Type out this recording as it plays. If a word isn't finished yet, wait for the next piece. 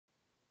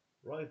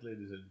Right,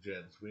 ladies and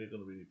gents, we're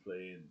going to be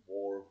playing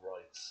War of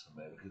Rights,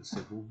 American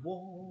Civil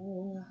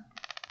War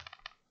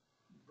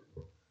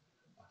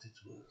at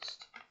its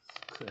worst.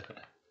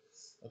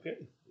 Okay,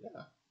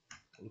 yeah.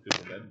 Looking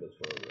for members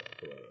for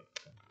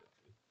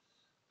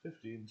a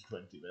 15 to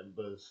 20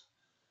 members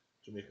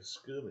to make a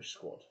skirmish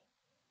squad.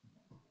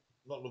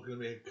 Not looking to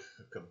make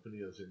a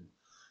company as in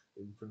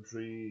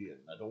infantry,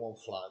 and I don't want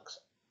flags.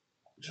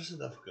 Just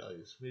enough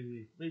guys.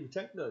 Maybe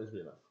 10 guys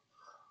be enough.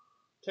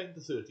 10 to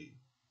 13.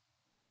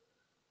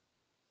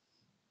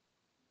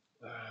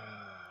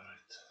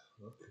 Right.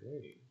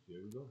 Okay,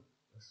 here we go.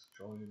 Let's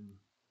join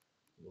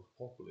the most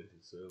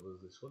populated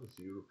servers. This one is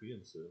the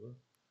European server.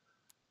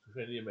 So if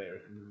any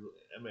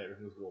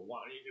Americans go,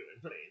 "What are you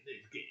doing playing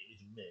this game?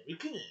 It's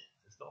American."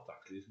 It's not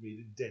actually. It's made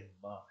in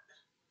Denmark,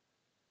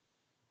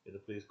 in a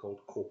place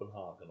called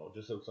Copenhagen, or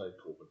just outside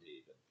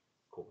Copenhagen.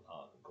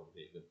 Copenhagen,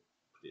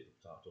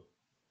 potato.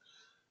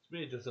 It's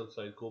made just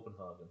outside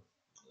Copenhagen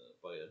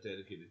by a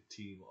dedicated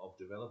team of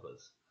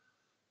developers.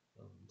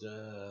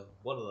 And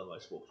one of them I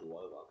spoke to a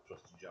while back,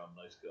 Trusty Jam,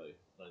 nice guy,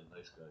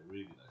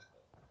 really nice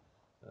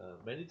guy.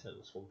 Many times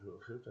I spoke to him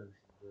a few times.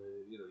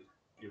 And, he's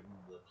giving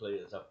the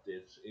players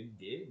updates in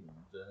game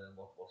and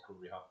what's going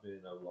to be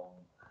happening, how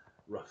long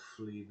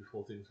roughly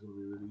before things are going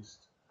to be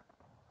released.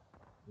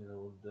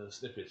 And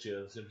snippets here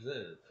and snippets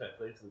there. Fair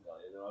play to the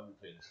guy. I've been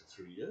playing this for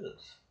 3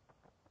 years,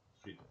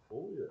 3 to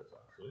 4 years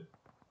actually.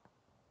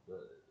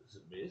 It's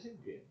an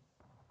amazing game.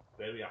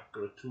 Very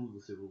accurate to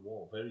the Civil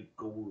War. Very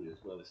gory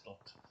as well. It's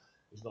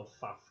not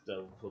faffed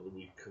down for the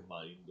weak of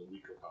mind, the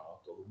weak of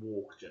heart, or the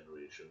woke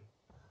generation.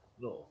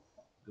 No,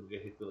 you're gonna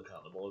get hit with a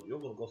cannonball. You're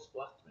gonna go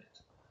splat,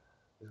 mate.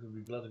 There's gonna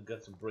be blood and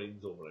guts and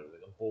brains over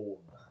everything, and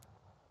bone.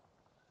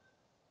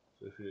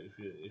 So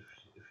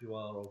if you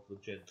are of the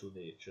gentle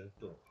nature,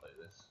 don't play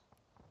this.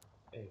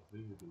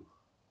 Every you do.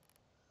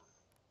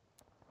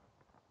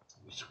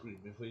 You're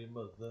screaming for your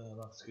mother and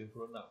asking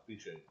for a nappy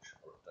change,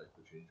 or a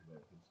diaper change,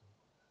 Americans.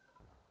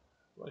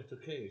 Right,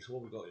 okay, so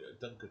what we got here?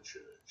 Dunker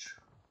Church.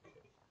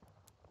 Okay.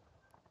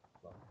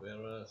 Flag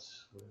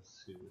bearers.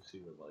 Let's see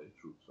where my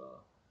troops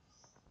are.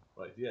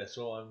 Right, yeah,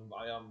 so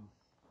I am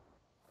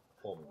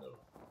forming a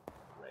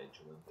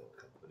regiment or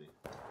company.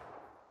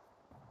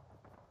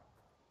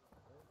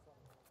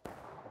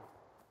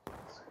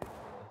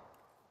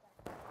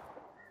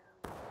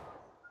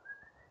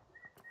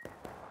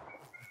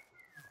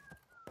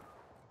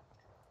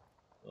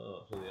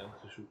 Oh, so the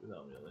Yanks are shooting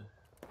at me, are they?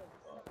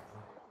 Oh.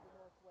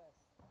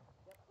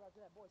 Yep, roger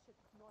that. Boys, shift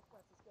to the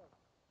northwest. Let's go.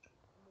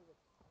 Move it.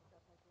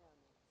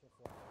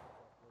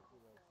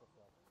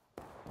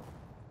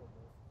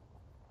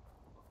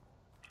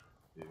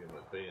 You get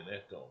my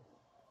bayonet on.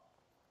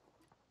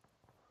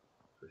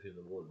 Especially in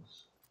the woods.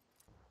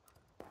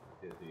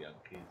 Here the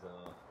Yankees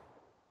are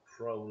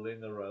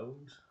prowling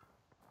around.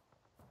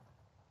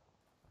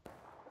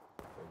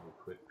 Double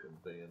quick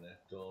and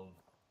bayonet on.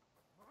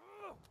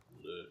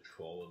 Lurch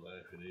forward there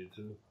if you need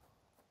to.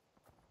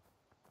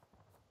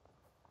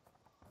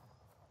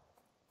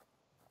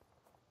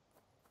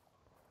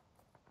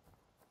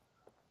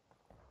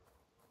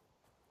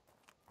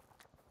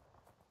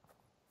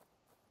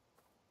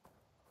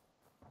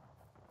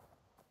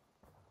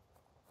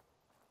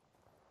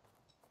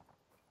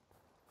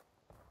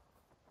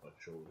 Right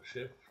shoulder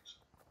shift.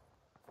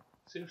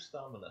 Save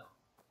stamina.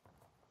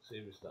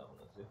 Save your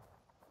stamina, see?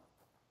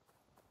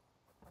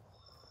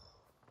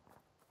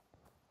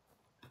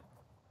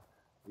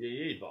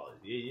 Yeah,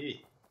 boys, yeah.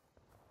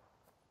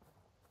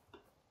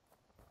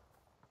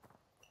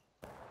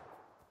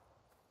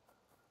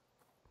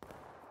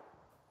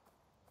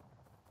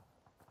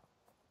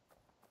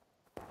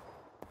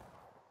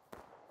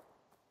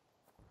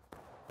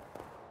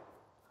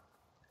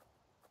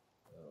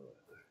 Alright,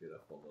 let's get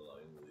up on the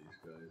line with these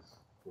guys.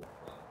 Full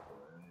plan for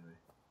it anyway.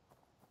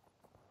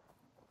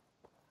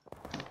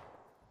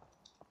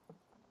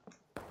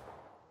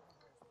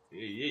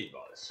 Yeah,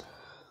 boys.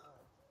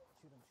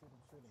 Shoot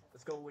him.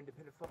 Let's go,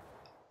 independent foot.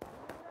 Yeah.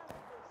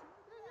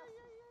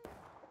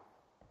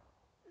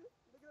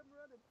 Look at him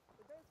running.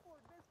 Advance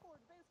forward. Let's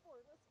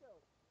go.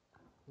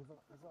 He's up.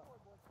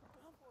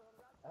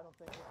 I don't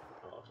think.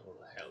 Oh, what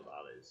the hell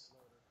that is.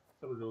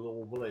 Somebody does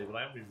overlay, but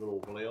I haven't even got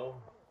overlay on.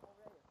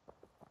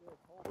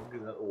 Don't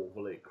give that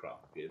overlay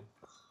crap again.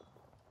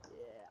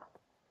 Yeah.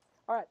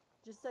 Alright,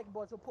 just a second,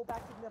 boys. We'll pull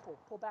back to the nipple.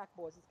 Pull back,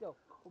 boys. Let's go.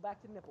 Pull back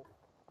to the nipple.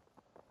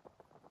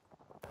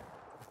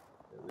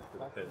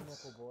 Back to the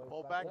nipple, boys.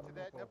 Pull back to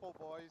that nipple,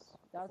 boys.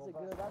 That's a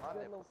good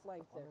little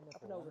flank there.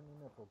 Up and over.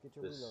 Get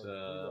your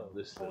reload.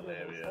 This little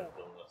area,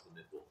 that's the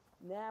nipple.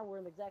 Now we're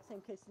in the exact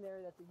same case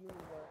scenario that the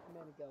Union were a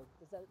minute ago.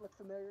 Does that look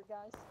familiar,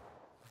 guys?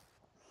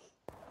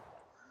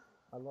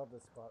 I love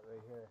this spot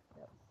right here.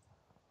 Yep.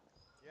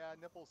 Yeah,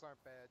 nipples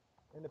aren't bad.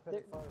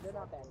 Independent fire. They're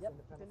not bad. Yep,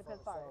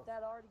 independent fire.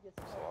 That already gets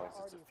As long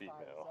as it's a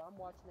fire, female. so I'm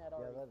watching that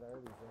already. Yeah, that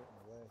already's right in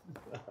the way.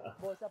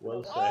 Boys, up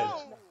Well and over. said.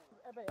 Oh!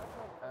 Everybody,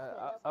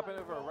 Up and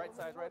over, right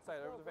side, over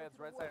the fence,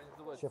 right side into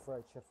the woods. Shift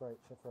right. We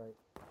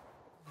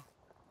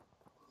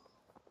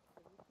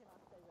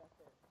cannot stay right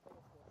there. We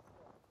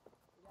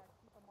gotta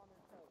keep them on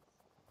their toes.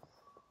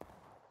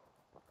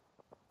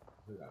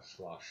 think that's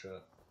Slasher.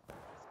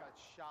 Just got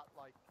shot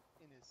like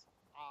in his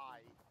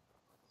eye.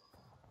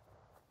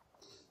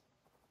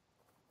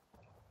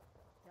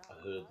 I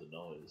heard the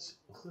noise.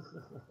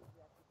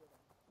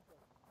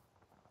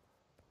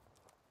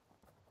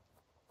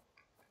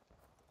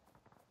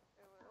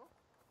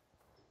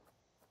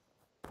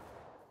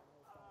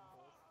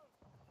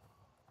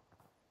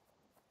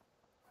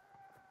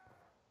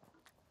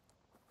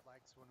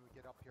 Flags when we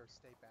get up here,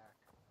 stay back.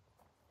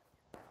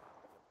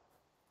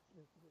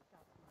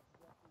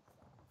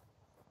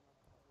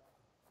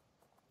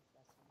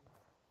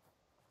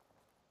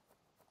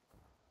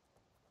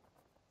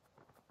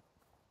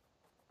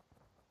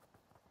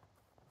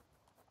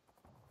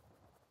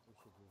 We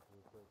should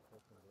use real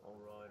quick.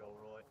 Alright,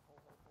 alright.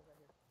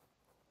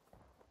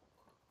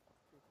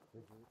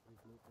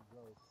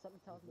 Reload.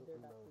 Something tells me they're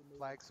about to move.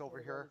 Flags over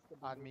here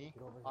on me.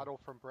 Get over here. Auto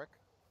from Brick.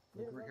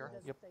 Over here.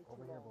 Doesn't Yep. stay too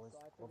Over here, long, boys. so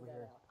I Over figured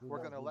here. that out.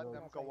 We're gonna let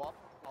Reload. them go up.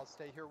 I'll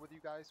stay here with you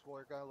guys.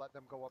 We're gonna let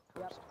them go up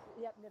Yep, first.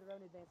 yep,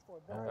 Nitteroni advance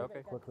forward. All right,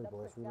 okay. Quickly,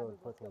 boys, reload, Let's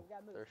go, quickly. we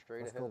gotta move. They're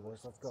straight Let's ahead go, of boys.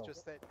 us. Let's It's go.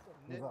 just that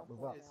Move Nit up,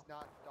 move up. is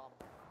not dumb.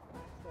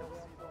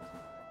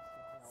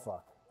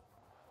 Fuck.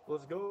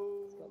 Let's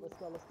go.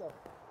 Let's go.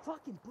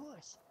 Fucking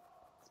bush!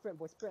 Sprint,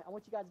 boy, sprint. I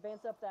want you guys to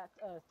advance up that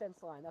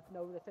fence line, up and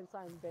over the fence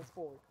line and advance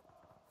forward.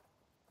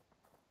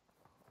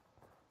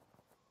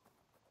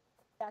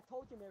 Yeah, I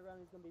told you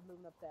Nitteroni's gonna be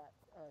moving up that.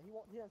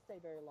 He doesn't stay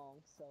very long,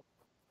 so.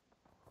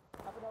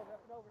 Up and over, up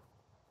and over.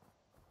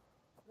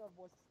 Up and over,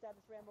 boys. Stab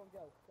this Rambo and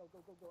go. Go,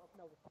 up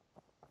and over.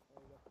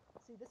 There you go.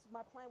 See, this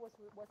my plan was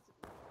for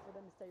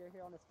them to stay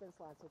here on this fence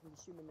line so we can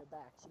just shoot them in their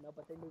backs, you know,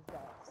 but they moved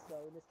off.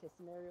 So in this case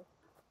scenario,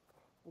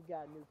 we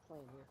got a new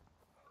plan here.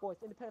 Boys,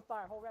 independent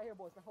fire. Hold right here,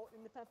 boys. Now hold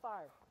independent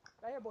fire.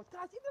 Right here, boys.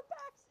 Guys, in their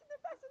backs! In their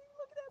backs! They're even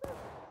looking at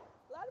us!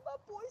 Line them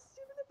up, boys.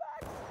 Shoot in the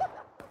backs!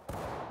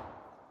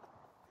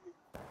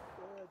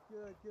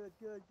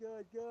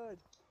 Good.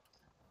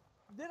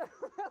 Did I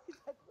really?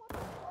 Like, what the fuck?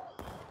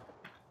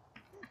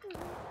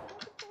 What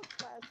the fuck,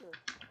 Slasher?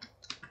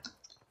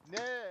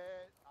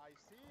 Nit, I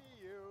see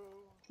you.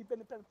 Keep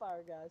independent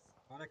fire, guys.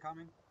 Are they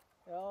coming?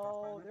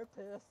 Oh, they're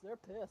pissed. They're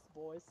pissed,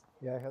 boys.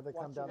 Yeah, I heard they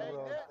come Watch down it. the Hey,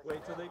 road. Nit,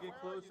 Wait till they where get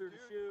are you, closer to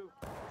dude? shoot.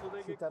 Till they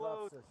Shoot get that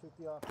close. officer. Shoot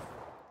the officer.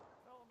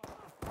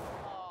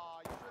 Aw,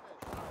 you shouldn't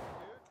have shot me,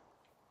 dude.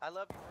 I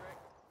love you, Rick.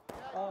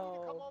 Yeah, you need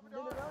to come Oh, over to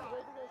our Nitteroni,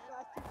 where side, do those man.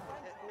 last two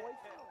flanks, boys?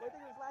 Where do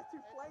those last two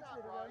It's flanks, not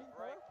Nitteroni? right,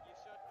 Huh? Rick, you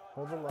should go.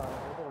 Hold the line.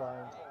 Hold the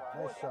line.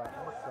 Nice shot.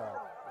 Nice shot.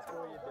 Let's go,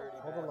 you dirty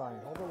Hold the line.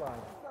 Hold the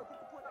line. Let's go, get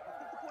the point back.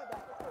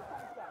 Let's go, kill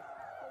these guys.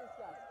 Kill these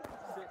guys.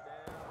 Sit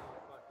down, you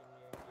fucking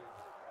Yankees.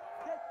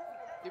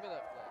 Give me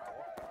that flag.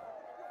 Let's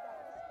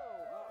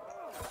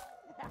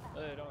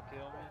Hey, don't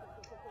kill me.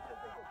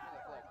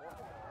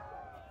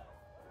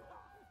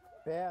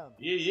 Bam.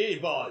 Yeah,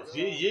 boys.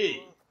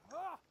 Yeah.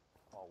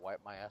 I'll wipe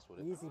my ass with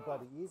it. Easy,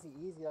 buddy. Easy.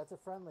 That's a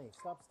friendly.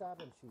 Stop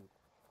stabbing, sheep.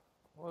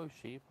 Whoa,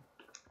 sheep.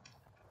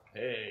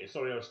 Hey,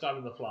 sorry, I was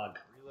stabbing the flag.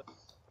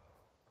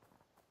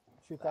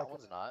 Shoot That that.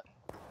 one's not.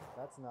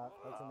 That's not.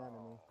 That's an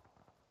enemy.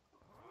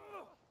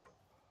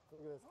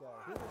 Look at this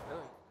guy.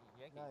 Oh,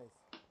 Yankee. Nice.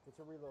 Get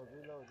your reload.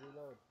 Reload.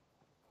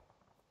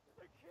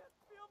 I can't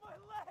feel my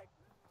leg.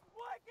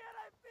 Why can't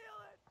I feel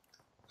it?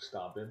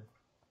 Stab him.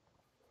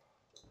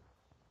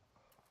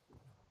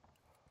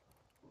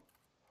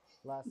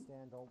 Last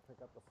stand. Don't pick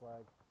up the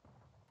flag.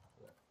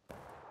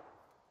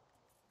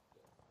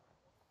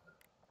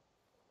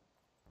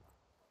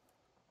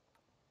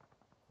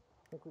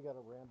 I think we got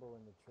a Rambo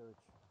in the church.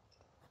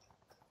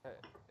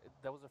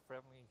 That was a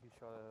friendly who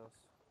shot at us.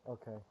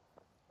 Okay.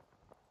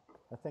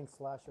 I think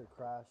Slasher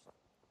crashed.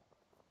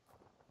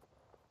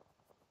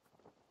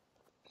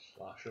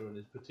 Slasher and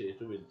his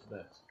potato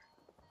internet.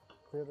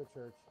 Clear the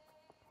church.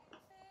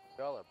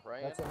 Y'all are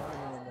praying. That's an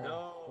enemy in there.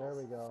 No. There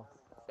we go.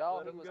 Y'all,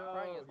 Let he him was go.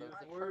 praying. He was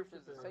The church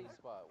is the worshiping. safe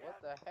spot.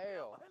 What the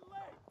hell? My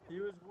leg. He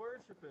was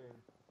worshiping.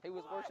 He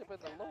was worshiping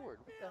the Lord.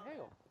 What the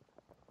hell?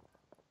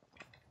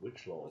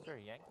 Which Was lord? there a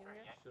Yankee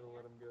there? Should have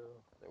let him go.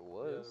 There Yeah,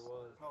 was. there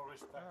was. No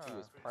respect. He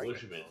was Ah. praying.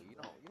 Worshiping.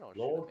 though. You don't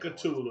Lord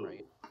shoot a man while he's Cthulhu.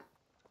 praying.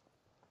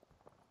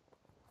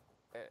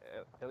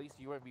 At least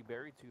you wouldn't be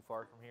buried too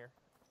far from here.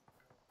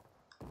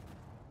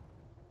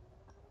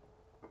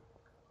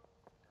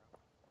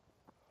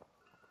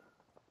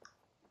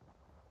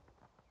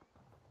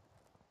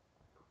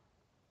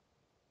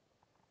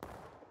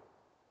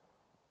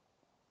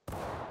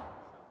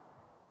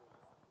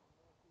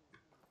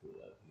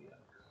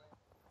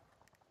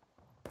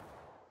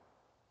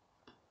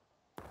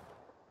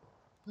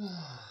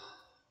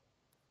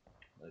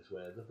 Nice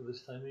weather for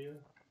this time of year.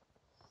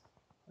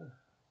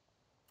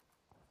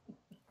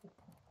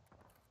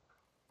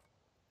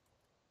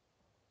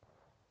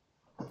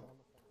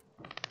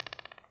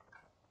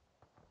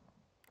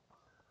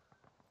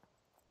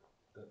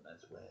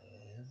 Goodness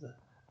weather.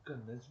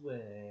 Goodness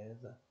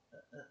weather.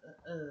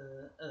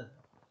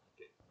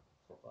 Okay,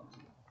 stop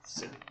that.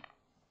 Silly.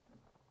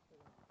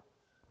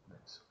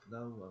 Nice. Now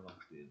I'm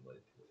actually in my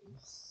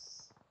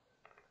place.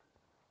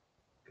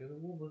 Get a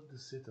woman to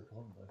sit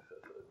upon my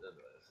feather. No,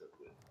 that's a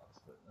win. That's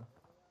better.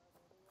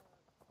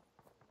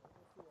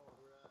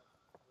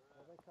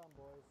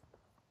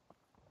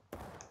 boys.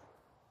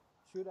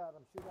 Shoot at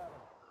him, shoot at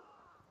him.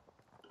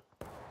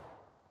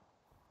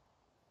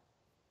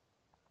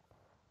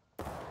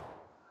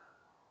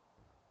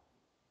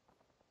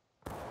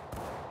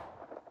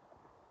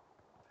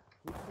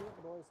 Keep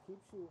shooting, boys, keep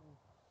shooting.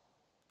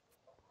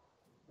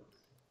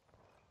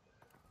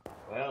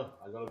 Well,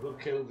 I got a good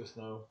kill just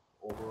now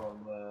over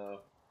on the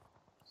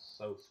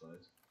south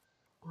side.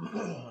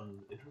 And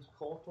it was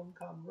caught on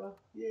camera.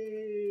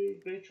 Yay!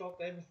 Great shot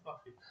there, Mr.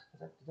 Matthew.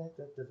 There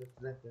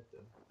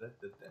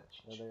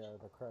they are,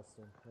 they're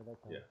cresting. Here they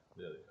come. Yeah,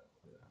 there they come.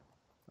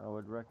 Yeah. I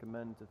would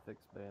recommend to fix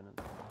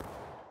bayonets.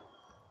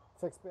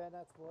 Fix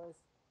bayonets, boys.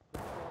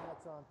 Get the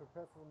bayonets on.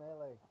 Prepare for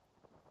melee.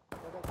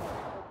 Here they come.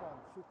 Here they come.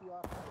 Shoot the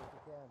officer if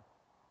you can.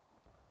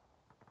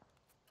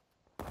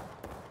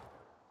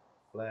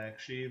 Black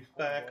sheep's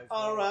Come on, back. boys.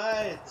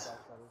 Alright!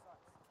 Back, buddy.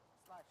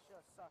 Slash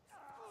sure sucks.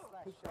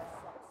 Slash Keep sure that.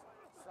 sucks.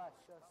 Slash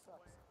sure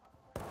sucks.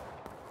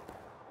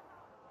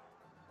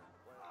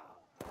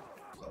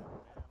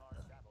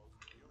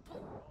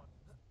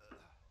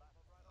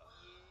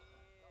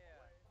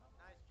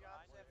 Nice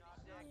job,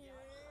 72nd.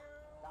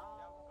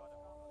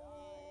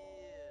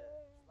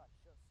 Slash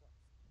sure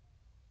sucks.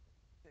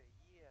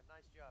 Yeah,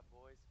 nice job,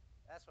 boys.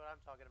 That's what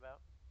I'm talking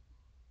about.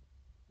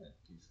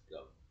 He's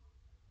gone.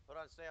 Hold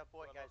on, stay on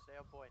point, guys. Stay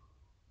on point.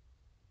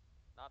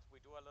 Not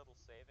we do a little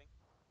saving.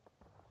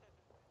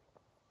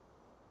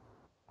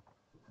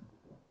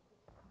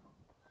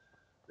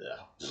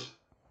 Yeah.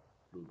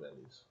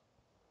 Blueberries.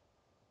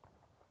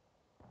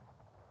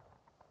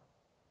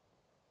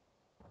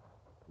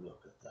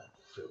 Look at that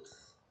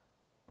filth.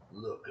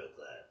 Look at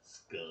that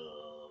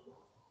scum.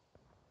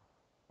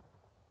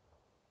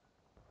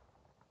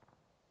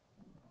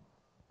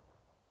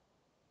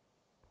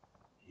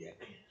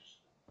 Yankees.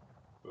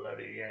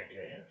 Bloody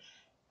Yankees.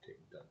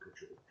 Take Dunker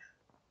Church.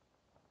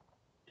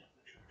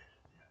 Dunker Church is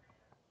the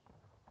Yankees.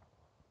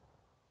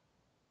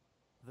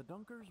 The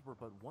Dunkers were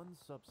but one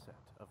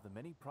subset of the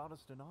many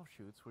Protestant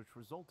offshoots which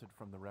resulted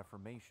from the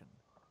Reformation,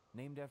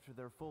 named after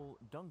their full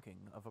dunking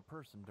of a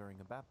person during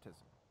a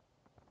baptism.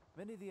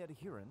 Many of the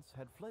adherents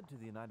had fled to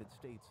the United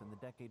States in the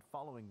decade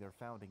following their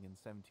founding in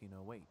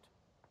 1708,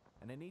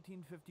 and in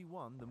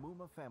 1851 the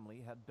Muma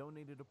family had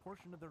donated a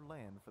portion of their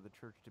land for the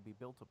church to be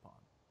built upon.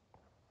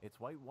 Its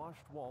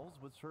whitewashed walls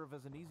would serve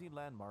as an easy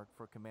landmark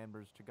for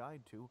commanders to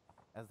guide to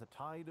as the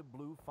tide of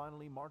blue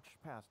finally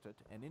marched past it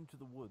and into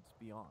the woods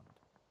beyond.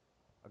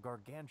 A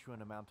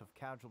gargantuan amount of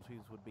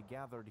casualties would be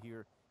gathered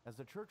here as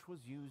the church was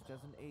used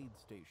as an aid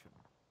station,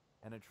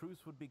 and a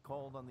truce would be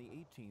called on the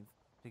 18th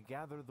to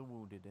gather the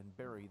wounded and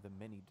bury the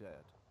many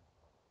dead.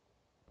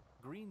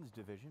 Greene's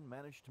division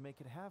managed to make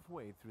it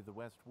halfway through the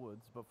West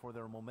Woods before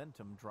their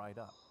momentum dried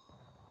up.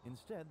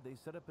 Instead, they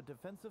set up a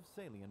defensive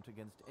salient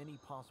against any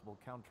possible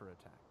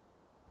counterattack.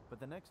 But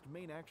the next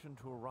main action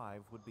to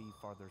arrive would be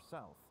farther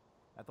south,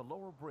 at the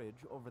lower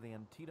bridge over the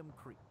Antietam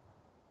Creek.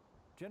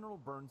 General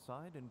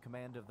Burnside, in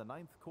command of the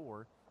 9th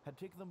Corps, had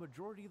taken the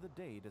majority of the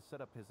day to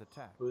set up his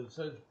attack.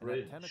 Burnsides And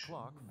Bridge. at 10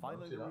 o'clock,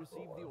 finally they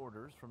received the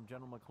orders from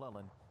General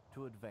McClellan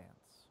to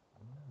advance.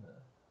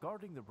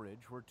 Guarding the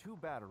bridge were 2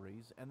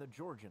 batteries and the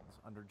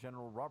Georgians under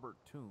General Robert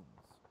Toombs.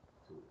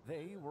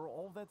 They were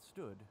all that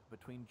stood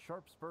between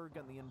Sharpsburg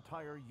and the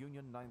entire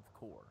Union 9th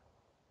Corps,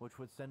 which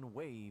would send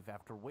wave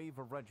after wave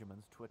of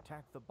regiments to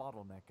attack the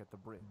bottleneck at the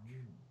bridge.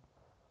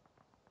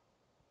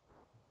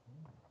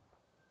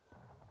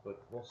 But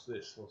what's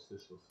this? What's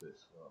this? What's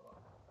this? Well,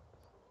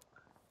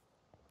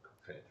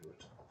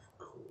 Confederate, of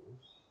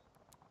course.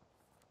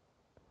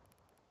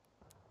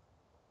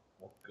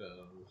 What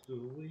guns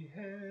do we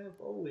have?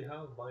 Oh, we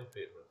have my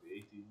favorite,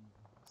 the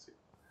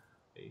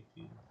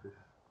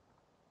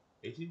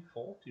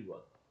 1841.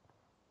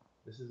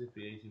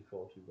 Mississippi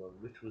 1841,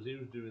 which was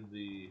used during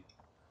the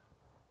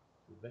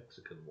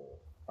Mexican War.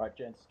 Alright,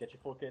 gents, get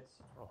your full kits.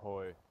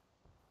 Ahoy.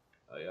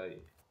 Aye, aye.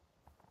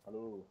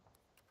 Hello.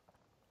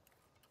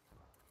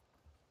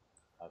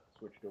 I've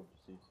switched over to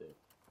C-Safe.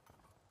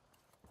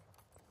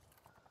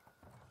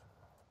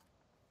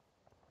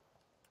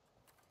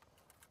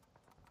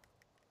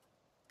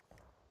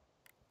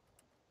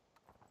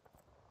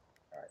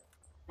 Alright.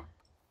 I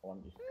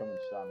want you to come and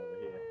stand over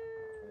here.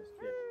 And this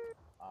kid,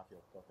 half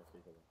your fucker see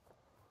them.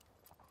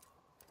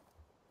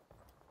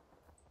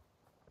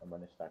 And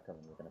when they start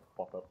coming, we're gonna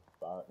pop up,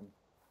 fire at them.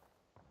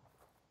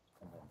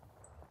 And then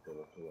go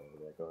up to wherever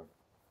they're going.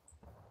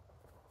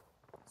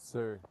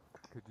 Sir,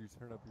 could you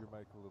turn up your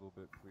mic a little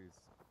bit, please?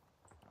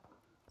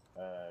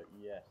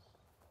 Yes.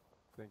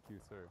 Thank you,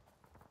 sir.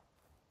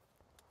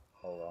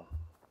 Hold on.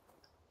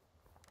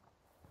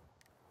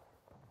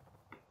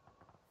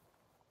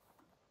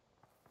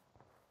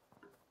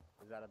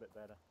 Is that a bit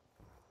better?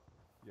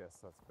 Yes,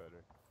 that's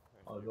better.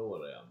 Thank I you. know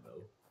where I am now.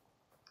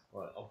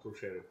 Right, Auto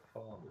Sheriff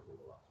Farm is all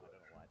the last I don't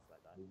know why it's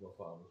like that. Boomer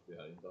Farm is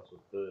behind, that's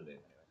what's burning.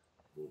 Anyway,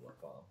 Boomer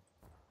Farm.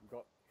 you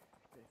got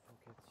full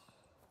kits.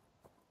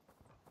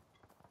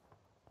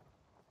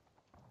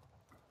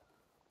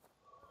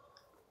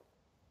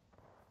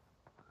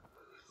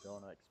 Don't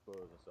want to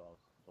expose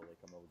ourselves until they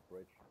come over the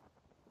bridge.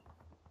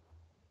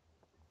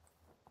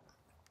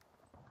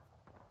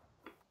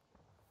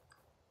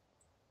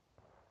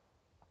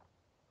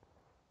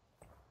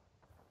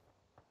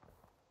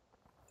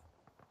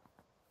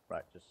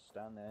 Right, just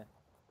stand there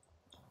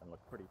and look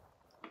pretty.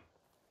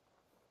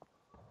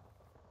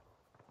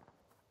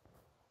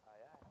 Aye,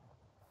 aye.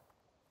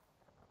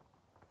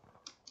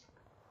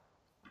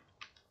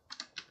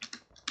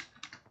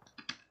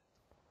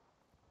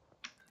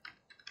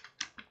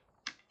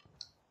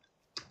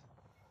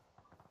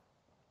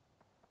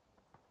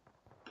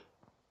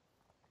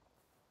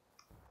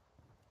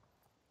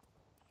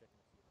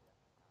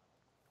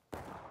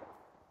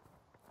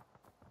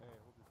 Hey,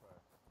 hold your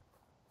fire.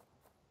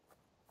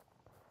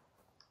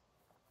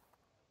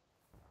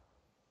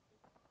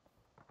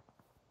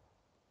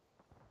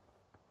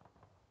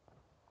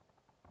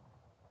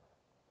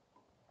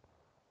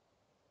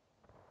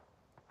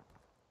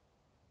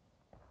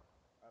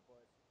 Alright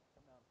boys,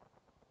 come down.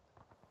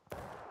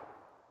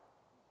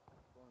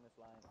 Go on this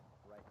line,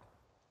 right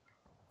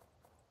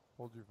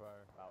Hold your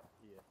fire. about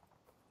here.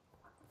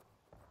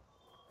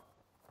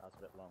 That's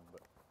a bit long,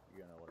 but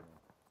you know what I mean.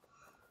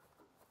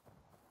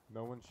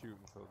 No one shoot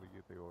until they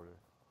get the order.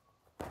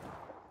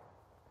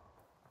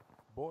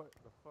 Boy,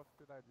 the fuck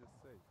did I just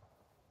say?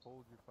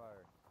 Hold your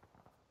fire.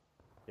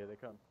 Here they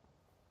come.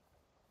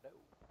 No.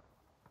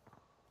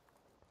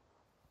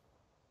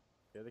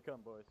 Here they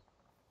come, boys.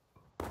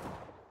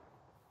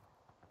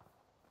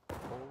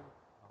 Hold.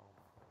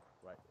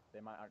 Right,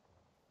 they might act.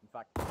 In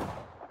fact,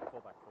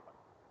 fall back.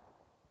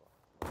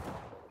 Up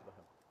the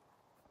hill.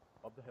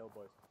 Up the hill,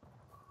 boys.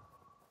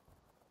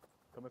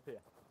 Come up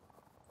here.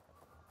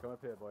 Come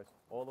up here, boys.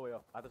 All the way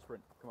up. At a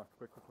sprint. Come on,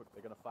 quick.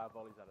 They're gonna fire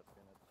volleys at us.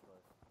 They're gonna destroy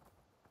us.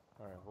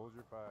 Alright, hold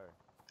your fire.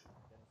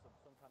 Getting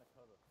some kind of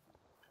cover.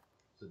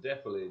 It's a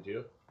defilade,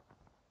 you.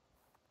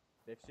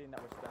 They've seen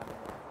that we're standing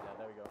up. Yeah,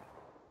 there we go.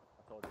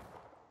 I told you.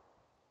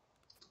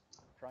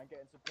 Try and get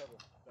in some cover.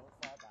 Don't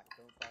fire back.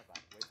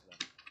 Wait for them.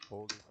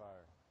 Hold your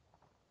fire.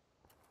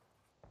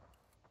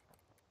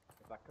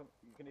 In fact,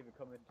 you can even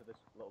come into this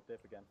little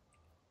dip again.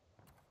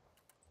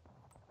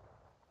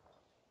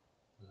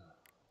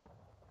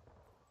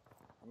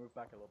 Move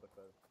back a little bit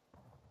further.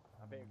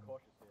 I'm being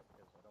cautious here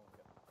because I don't want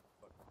to get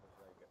fucked because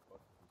they get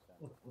fucked if we stand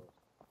too close.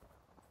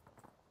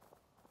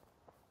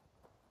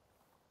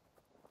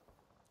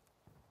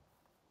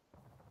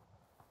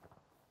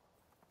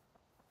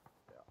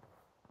 Yeah.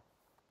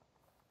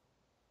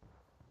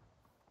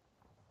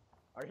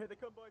 Alright, here they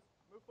come, boys.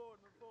 Move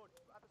forward.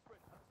 At the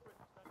sprint.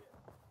 Stand here.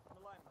 On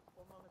the line.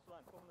 Form on this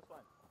line. Form on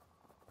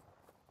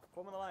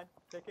the line.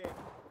 Take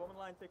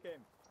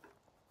aim.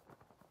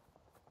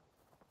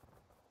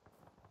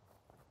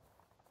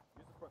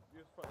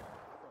 Use the front line.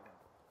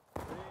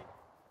 Ready,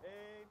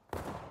 aim,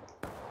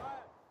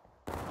 fire!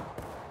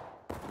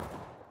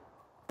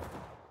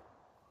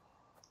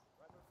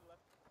 Right, move to the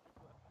left.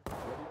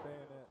 Ready,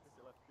 bayonet.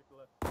 Shift your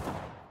left.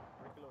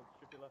 Break your load,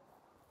 shift your left.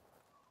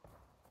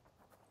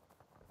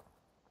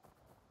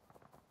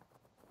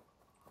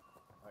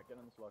 Alright, get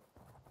on the slug.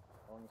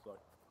 Along the slug.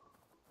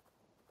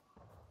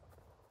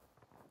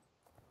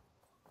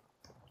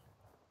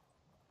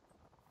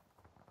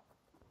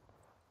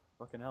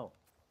 Fucking hell.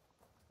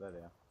 There they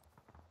are.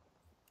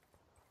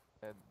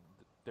 And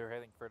they're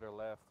heading further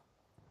left.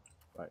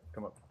 Right,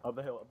 come up. Up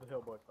the hill,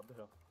 boys. Up the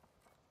hill.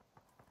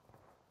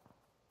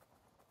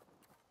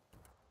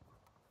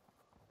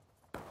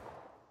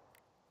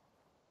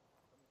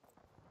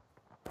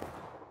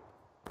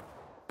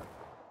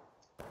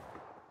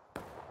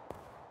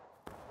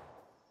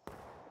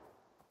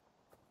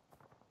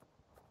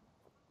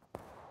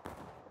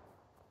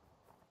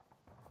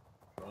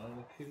 Trying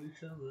to kill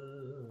each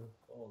other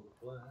for the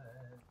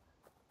flag.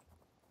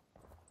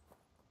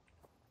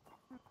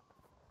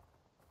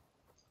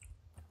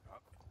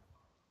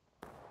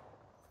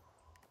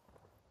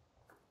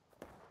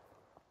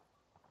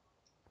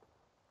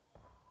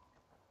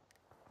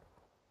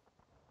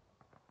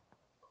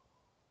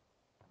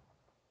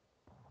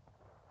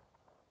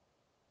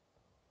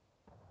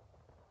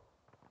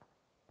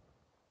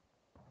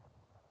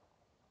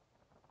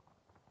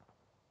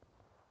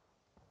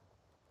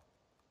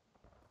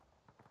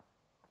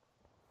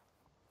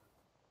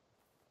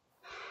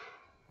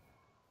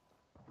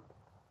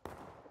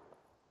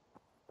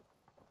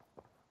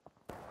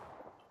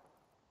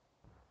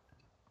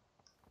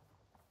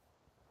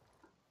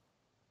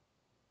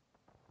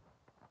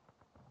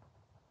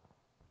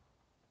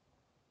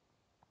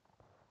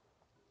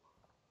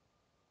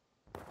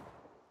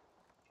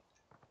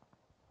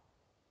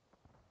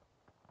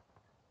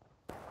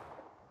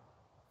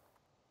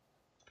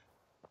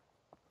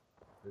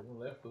 They going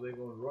left or they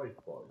going right,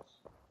 boys?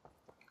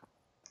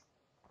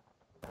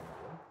 Turn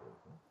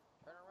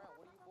around.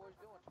 What are you boys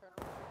doing? Turn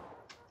around.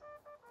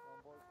 Come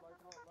on, boys,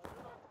 lighten up.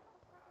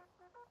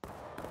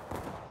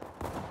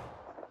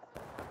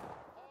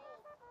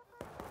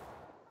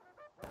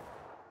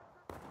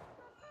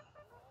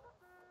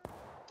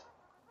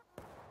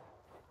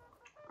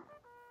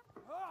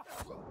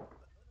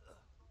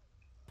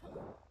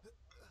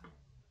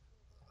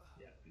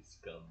 Yappy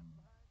scum.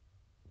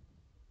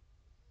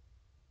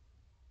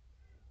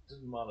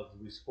 Doesn't matter if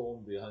we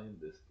spawn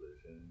behind this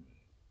place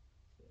anyway.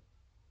 So,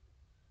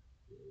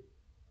 yeah.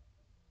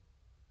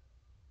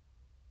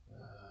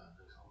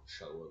 There's no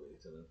shower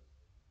later then.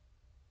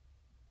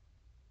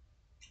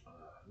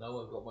 Now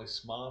I've got my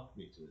smart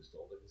meter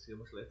installed, I can see how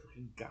much electric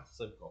and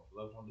gas I've got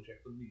without having to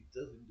check the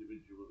meters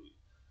individually.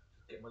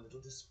 Just get my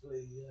little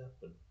display up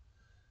and...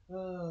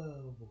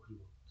 what could you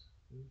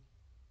want?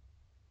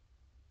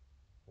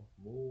 What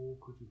more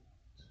could you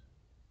want?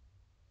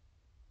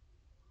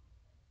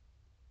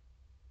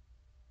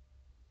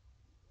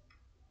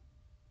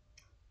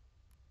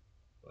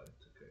 Right,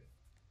 okay.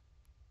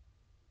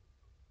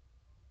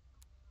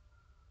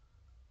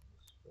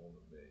 Spawn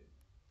them in.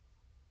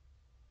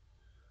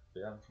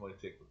 The ants might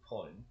take the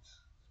point.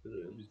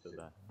 He's still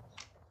there.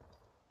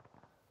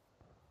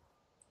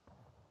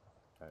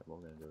 Alright, what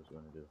we're gonna do is we're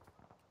gonna do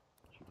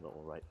shoot a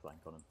little right flank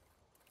on him.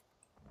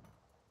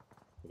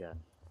 Again,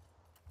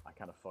 I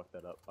kind of fucked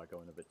that up by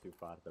going a bit too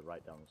far to the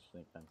right down the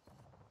snake fence.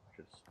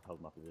 Should have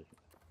held my position.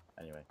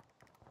 Anyway.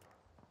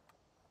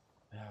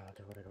 I'll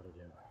do what I gotta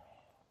do.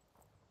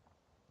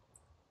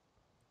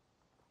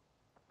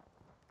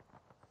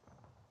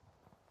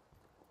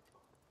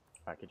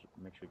 Alright,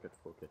 make sure you get the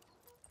full kits.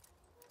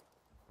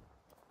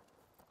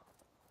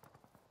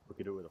 We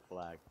could do it with a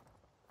flag.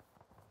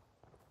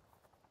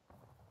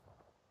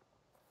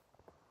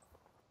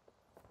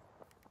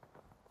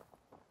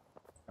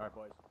 Alright,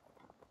 boys.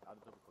 Out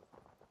of double click.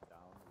 Down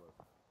the road.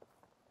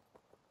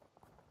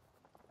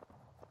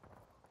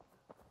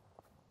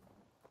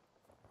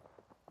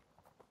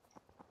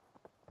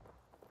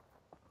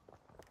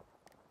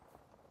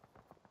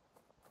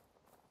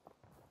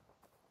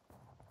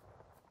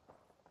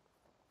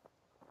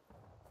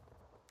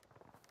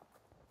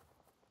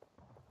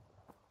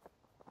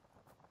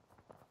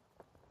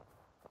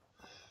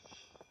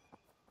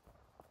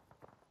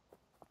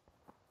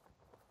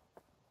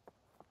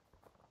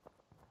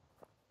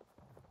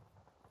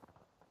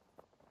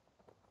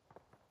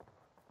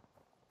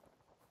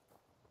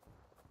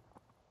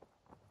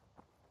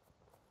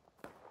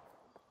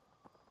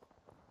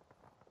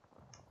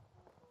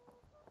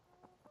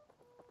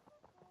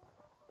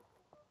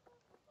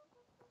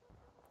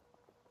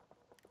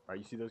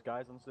 Alright, you see those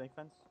guys on the snake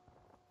fence?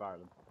 Fire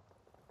them.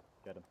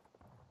 Get them.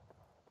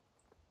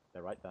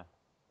 They're right there.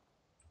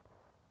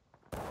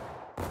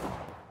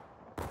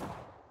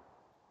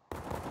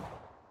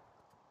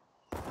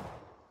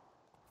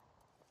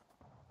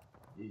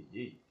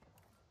 Yee.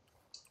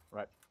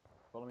 Right,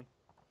 follow me.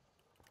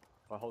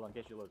 Oh, hold on,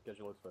 get your loads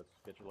first.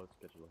 Get your loads.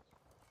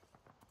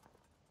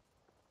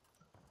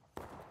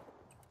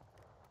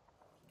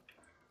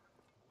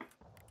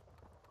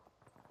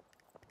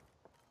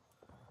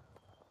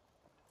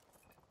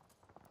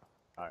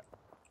 Alright,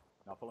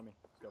 now follow me,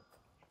 let's go. To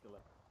the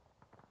left.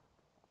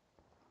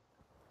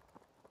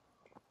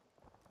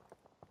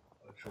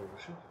 I'll show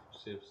the ship,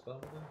 save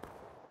stamina.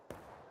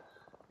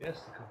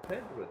 Yes, the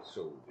Confederate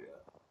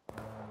soldier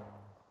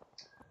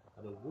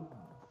had a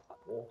wooden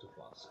water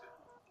flask.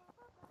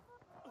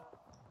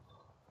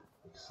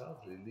 It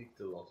sadly leaked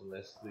a lot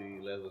unless the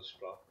leather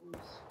strap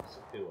was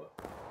secure.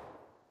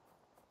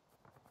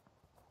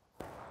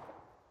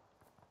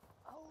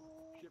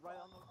 Shit, right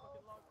on the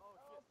fucking log.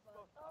 Oh shit,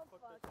 fuck.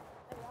 Fuck.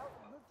 Hey,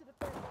 move to the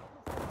fence.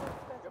 Move to the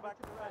fence. Go back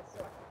to the right, go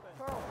back to the fence.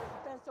 Charles, there's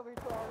a fence over here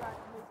to our right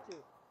to move to.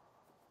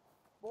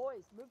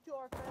 Boys, move to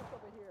our fence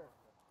over here.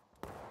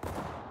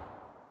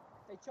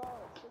 Hey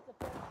Charles, there's a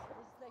fence.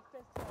 There's a snake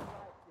fence to our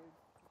right, dude.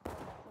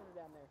 On that corner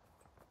down there.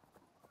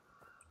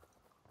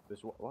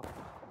 This what?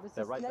 There's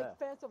They're a right snake there.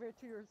 fence over here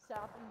to your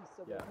southeast,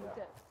 so we can move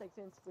that snake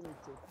fence if we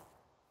need to.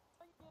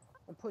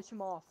 And push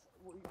him off.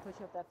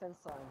 Pushing up that fence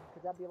line,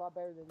 because that'd be a lot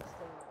better than just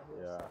staying right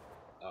here.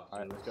 Yeah.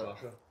 Alright, let's go.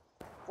 Sasha.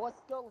 Well,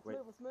 let's go. Let's Wait.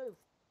 move. Let's move.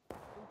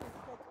 We'll get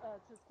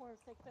to this corner of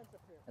snake fence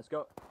up here. Let's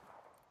go.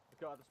 Let's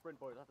go at the sprint,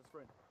 boys. At the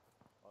sprint.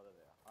 Oh, there they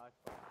are. I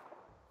give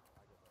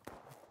up.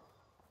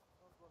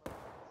 Don't run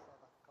away,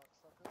 southern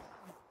cocksuckers.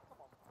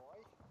 Come on, boy.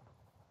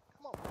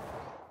 Come on, boy.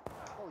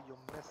 Oh, you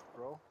missed,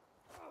 bro.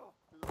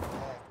 To the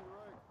right, to the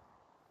right.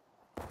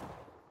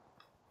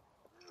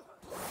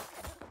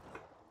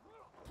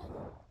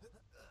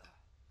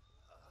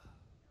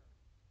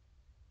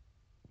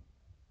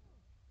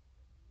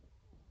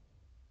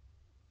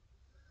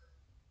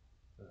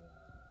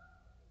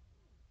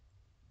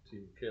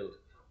 Team killed.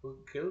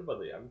 Wasn't killed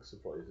by the Yanks,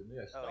 surprisingly.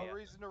 Yes. No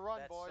reason to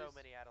run, That's boys. so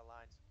many out of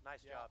lines.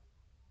 Nice Yeah. job.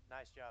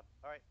 Nice job.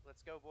 All right,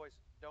 let's go, boys.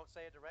 Don't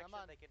say a direction.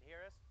 on. They can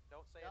hear us.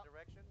 Don't say Yeah. a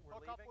direction. We're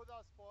Hook leaving. up with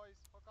us, boys.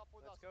 Hook up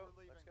with us. Let's go.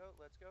 We're leaving.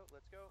 Let's go.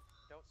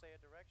 Don't say a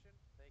direction.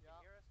 They can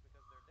hear us because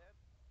they're dead.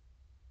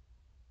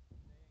 They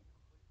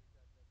ain't completely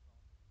dead,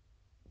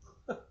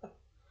 that's all.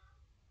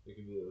 They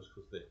can hear us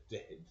because they're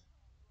dead.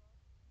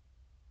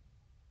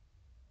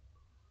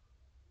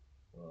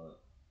 Right.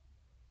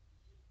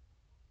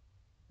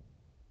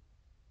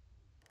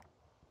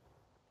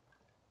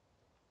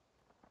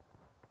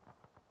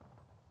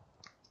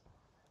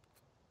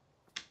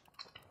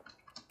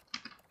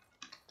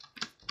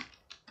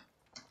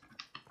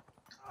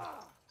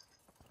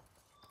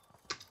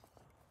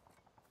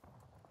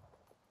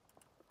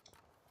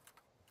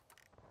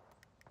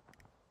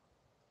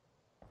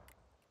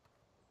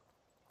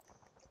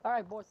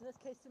 Alright, boys, in this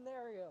case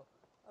scenario.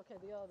 Okay,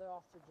 the other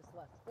officer just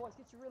left. Boys,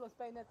 get your reload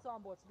bayonets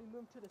on, boys. We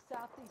move to the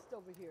southeast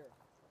over here.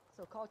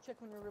 So call check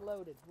when you're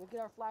reloaded. We'll get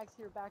our flags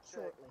here back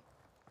shortly.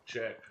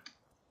 Check.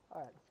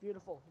 All right,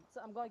 beautiful.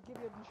 So I'm going to give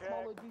you a small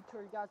little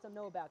detour you guys don't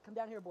know about. Come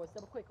down here, boys.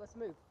 Double quick. Let's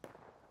move.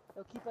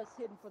 It'll keep us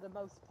hidden for the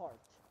most part.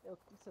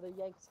 So the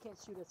Yanks can't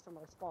shoot us from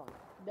our spawn.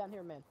 Come down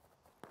here, men.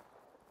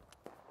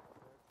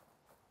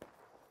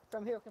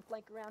 From here, we can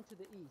flank around to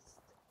the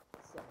east.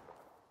 So,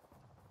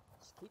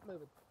 just keep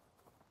moving.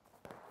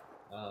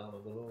 I'm a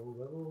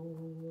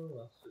rebel,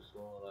 that's just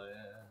what I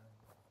am.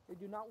 You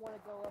do not want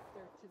to go up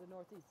there to the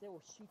northeast. They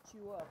will shoot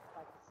you up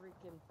like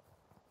freaking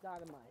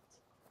dynamite.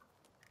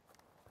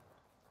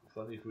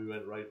 Funny if we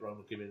went right round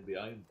and came in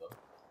behind them.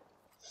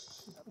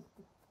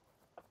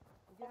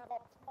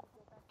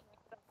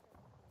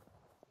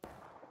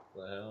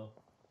 The hell?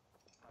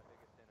 My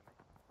biggest enemy.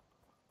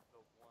 The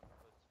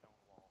 1-foot stone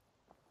wall.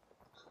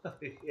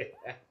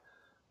 Yeah.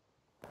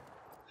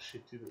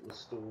 Shitty little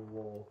stone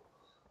wall.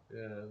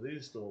 Yeah,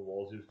 these stone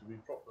walls used to be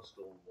proper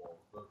stone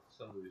walls, but for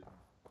some reason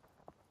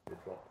they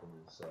dropped them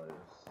in size.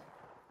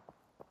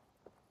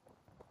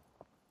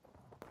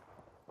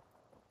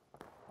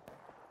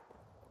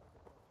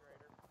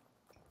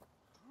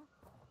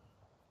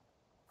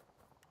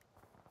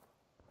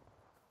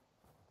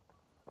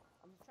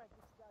 I'm just trying to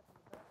get you guys in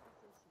the best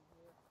position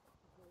here.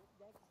 The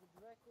Yankees are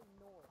directly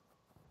north.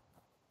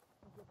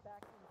 And get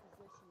back in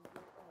position and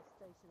get a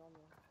station on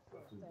the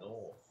Directly fence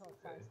north, until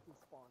okay. fast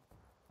despawn.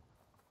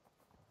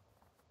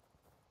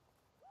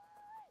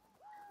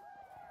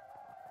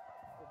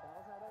 The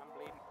battle's not over. I'm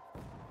bleeding.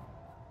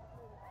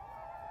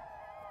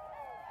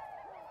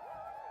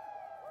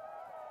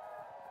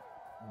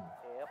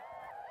 Yep.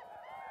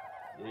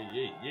 Yay,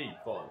 yay, yay,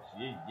 boys,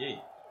 yay, yay.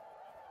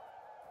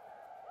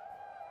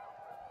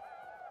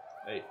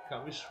 Hey,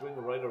 can we swing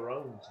right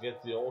around to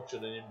get the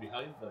orchard and in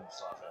behind them,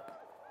 Sasha?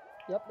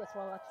 Yep, that's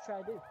what I like to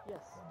try to do.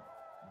 Yes.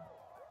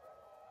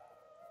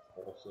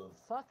 Awesome.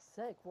 Fuck's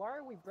sake, why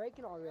are we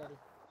breaking already?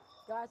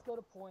 Guys, go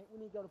to point. We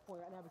need to go to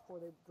point right now before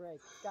they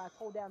break. Guys,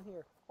 hold down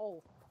here.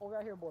 Hold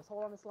right here, boys.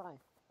 Hold on this line.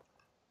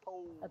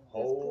 At this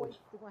point,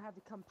 they're going to have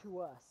to come to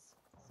us.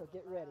 So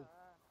get ready.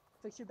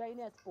 Fix your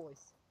bayonets,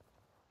 boys.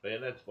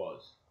 Bayonets,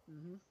 boys.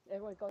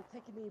 Everyone go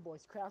take a knee,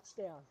 boys. Crouch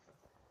down.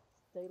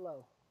 Stay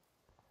low.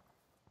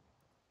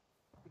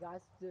 You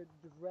guys, they're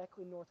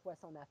directly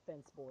northwest on that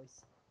fence,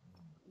 boys.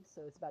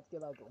 So it's about to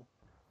get ugly.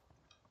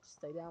 Just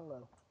stay down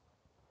low.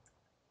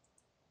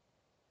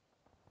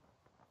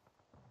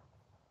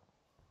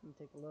 Let me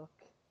take a look.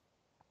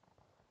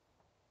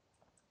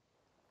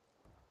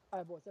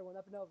 Alright, boys, everyone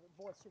up and over.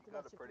 Boys, shift to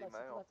left, shift to left,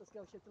 shift to left. Let's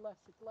go, shift to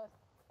left, shift to left.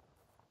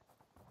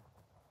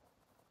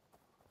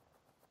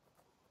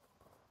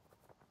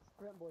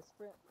 Sprint, boys,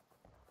 sprint.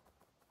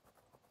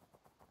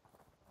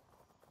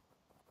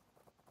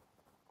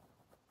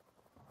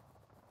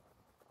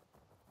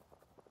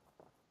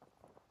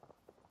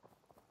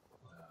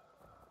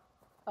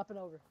 Up and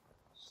over.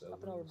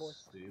 Up and over, boys.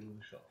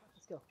 Stealing shots.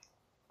 Let's go.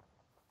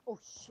 Oh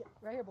shit!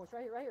 Right here, boys.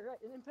 Right here, right here, right.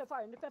 Independent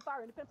fire, independent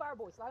fire, independent fire,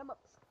 boys. Light them up.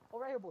 Oh,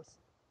 right here, boys.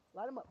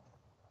 Light them up.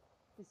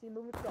 You see them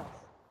moving across.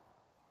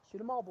 Shoot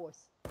them all,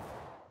 boys.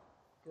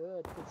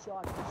 Good. Good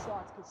shots. Good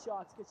shots. Good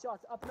shots. Good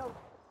shots. Up and over.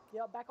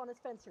 Get up back on this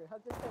fence here.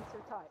 Hug this fence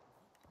here tight.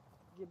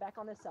 Get back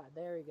on this side.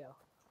 There you go.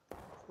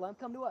 Let them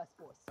come to us,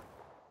 boys.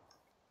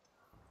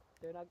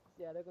 They're not.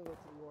 Yeah, they're gonna go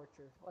to the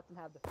orchard. Let them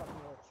have the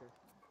fucking orchard.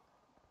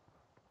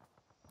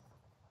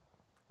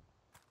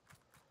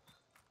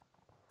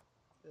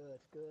 Good,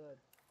 good.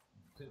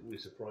 I think we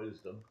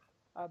surprised them.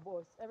 Alright,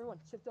 boys. Everyone,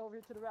 shift over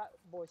here to the right.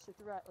 Boys, shift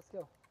to the right. Let's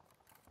go.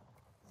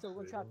 So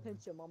we're gonna try to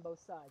pinch him on both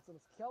sides.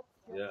 Let's kill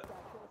this guy,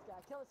 kill this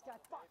guy, kill this guy.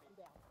 Fuck him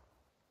down.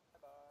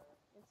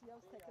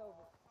 NCOs, take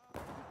over.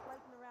 Keep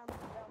flanking around the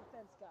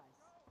fence, guys.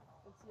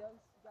 NCOs,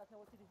 you guys know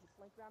what to do. Just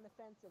flank around the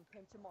fence and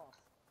pinch him off.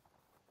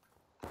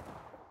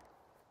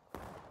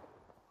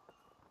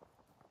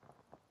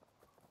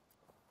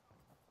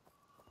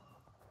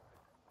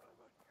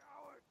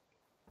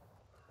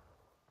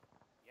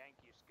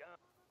 Yankee scum.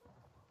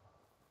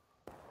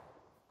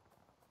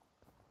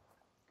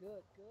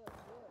 Good, good,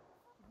 good.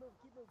 Keep moving,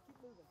 keep moving, keep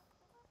moving.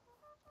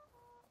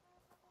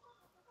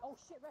 Oh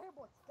shit, right here,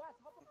 boys. Guys,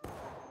 hop up this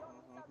side. Get on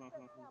the inside of the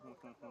fence now,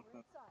 boys. Come over,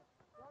 inside.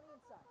 Get on the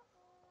inside.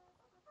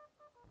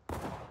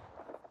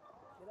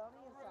 Get on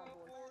the inside,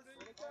 boys.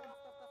 Here they come.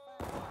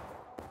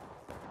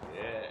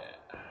 Yeah.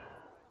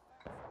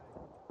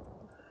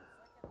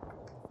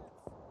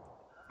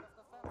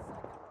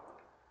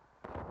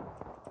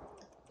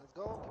 Let's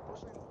go. Keep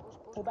pushing. Push.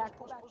 Pull back,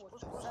 push, pull back, push, boys.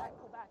 push, Pull push. back,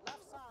 pull back.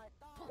 Left side,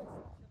 down.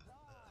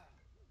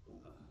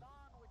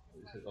 At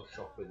least I got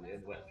shot by the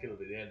enemy. Well, killed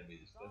the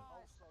enemies. Then.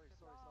 Oh, sorry.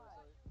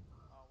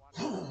 Oh, watch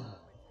out.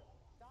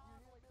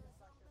 Done with you.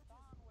 Done with you, sucker.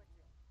 Done with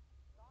you.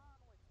 Done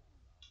with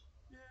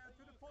you. Yeah,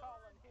 to the point.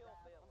 Calling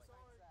hillbilly. I'm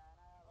sorry.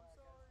 I'm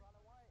sorry. Run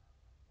away.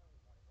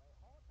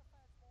 Hold the fence,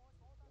 boys.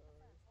 Hold up the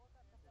fence. Hold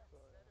up the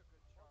fence. Set a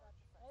good charge.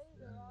 Hey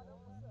there, Otto.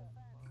 What's up?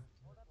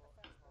 Hold up the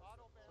fence, boys.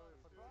 Auto man.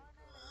 Burn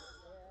in hell.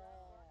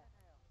 Yeah.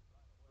 Burn in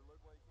hell. Reload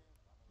while you can.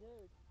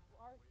 Dude,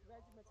 our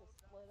regiments are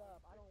split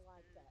up. I don't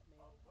like that, man.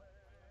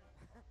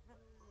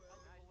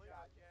 Nice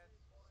shot, Jess.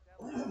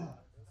 Stellar.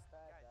 This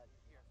Guys,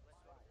 here,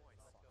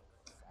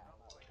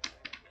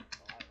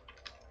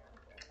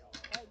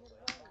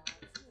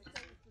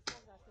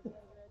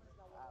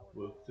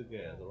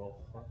 together. Oh,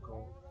 fuck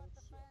off. Kind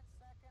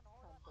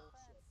of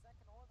bullshit.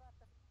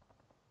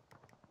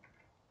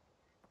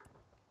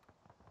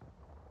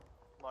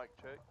 Mic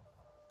check.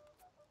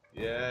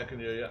 Yeah, I can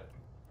hear you.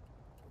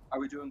 Are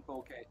we doing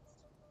 4K?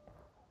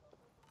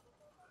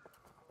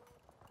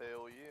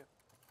 Hell yeah.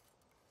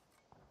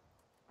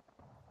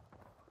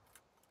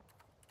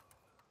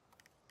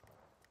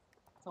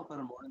 Top of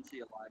the morning to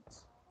you,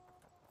 lads.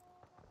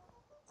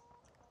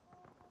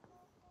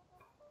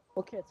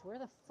 Well, kids, where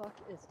the fuck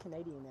is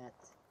Canadian at?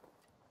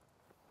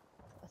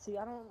 See,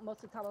 I don't.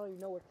 Most of the time, I don't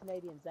even know where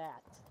Canadian's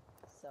at.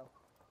 So,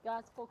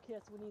 guys, full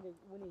kits. We need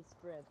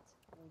sprint.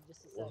 We need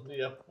just a second.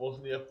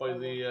 Wasn't he up by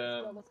the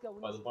Let's go.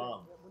 We by need the sprint.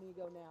 barn? We need to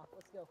go now.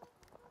 Let's go.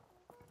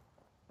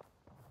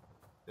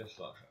 Yes,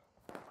 Sasha.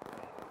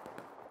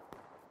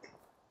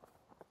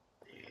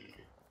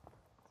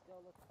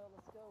 Let's go.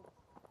 Let's go.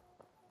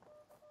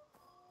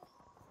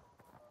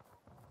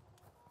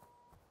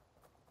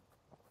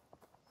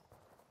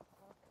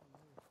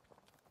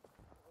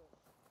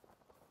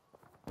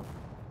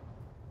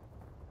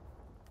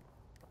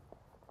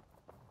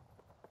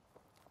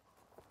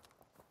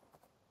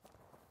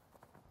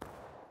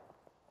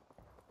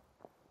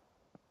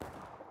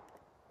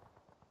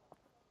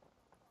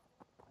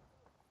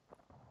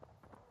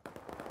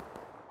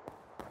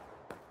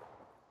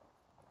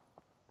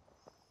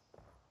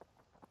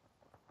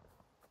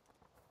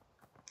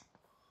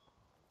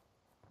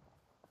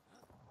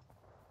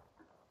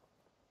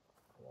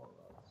 Come on,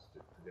 lads,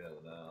 stick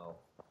together now.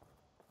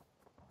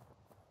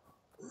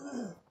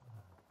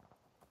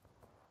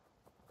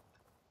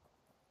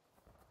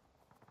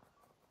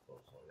 Oh,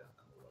 sorry, I'm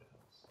on the right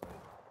hand side.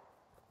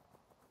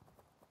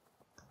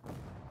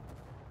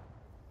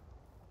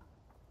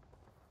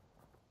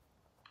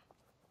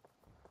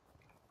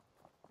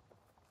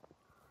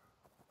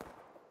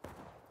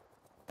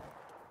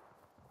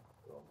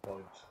 We're on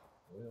point.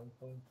 We're on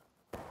point.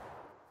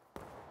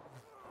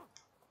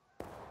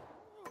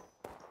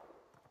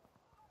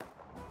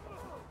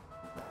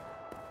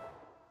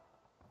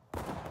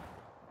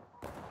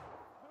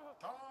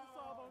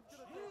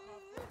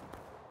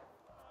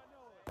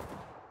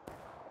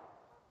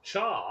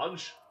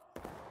 Charge?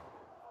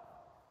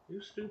 You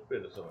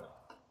stupid or something?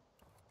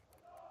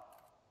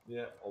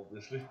 Yeah,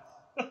 obviously.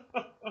 Right,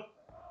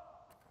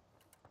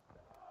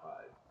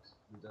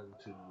 we've done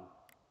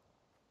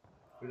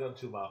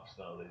two maps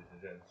now, ladies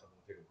and gents. I'm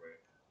gonna take a break.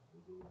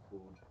 We'll do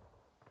food.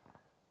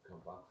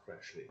 Come back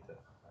fresh later,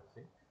 I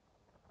think.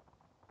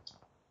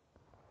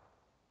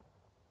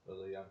 Well,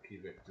 the Yankee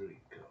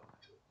victory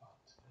got to a bad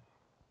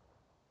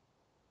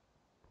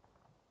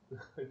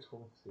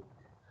today.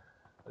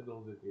 I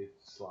don't think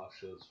it's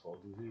Slasher's fault.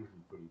 He's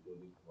usually pretty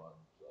good in command.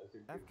 I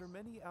think After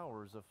many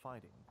hours of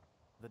fighting,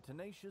 the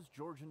tenacious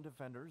Georgian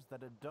defenders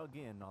that had dug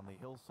in on the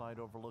hillside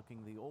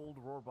overlooking the old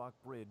Rohrbach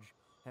Bridge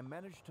had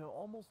managed to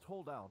almost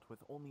hold out with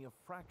only a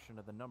fraction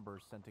of the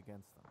numbers sent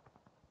against them.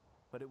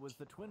 But it was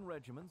the twin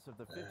regiments of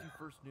the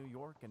 51st New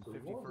York and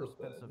 51st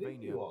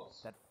Pennsylvania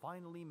that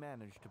finally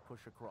managed to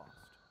push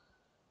across.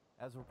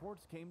 As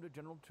reports came to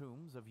General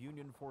Toombs of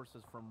Union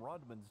forces from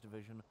Rodman's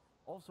division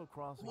also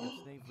crossing at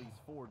Snavely's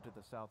Ford to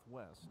the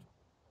southwest,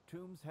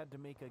 Toombs had to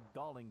make a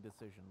galling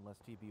decision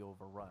lest he be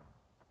overrun.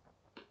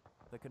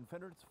 The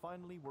Confederates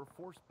finally were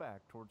forced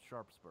back towards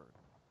Sharpsburg,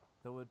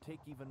 though it would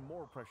take even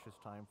more precious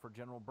time for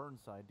General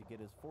Burnside to get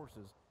his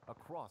forces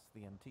across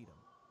the Antietam.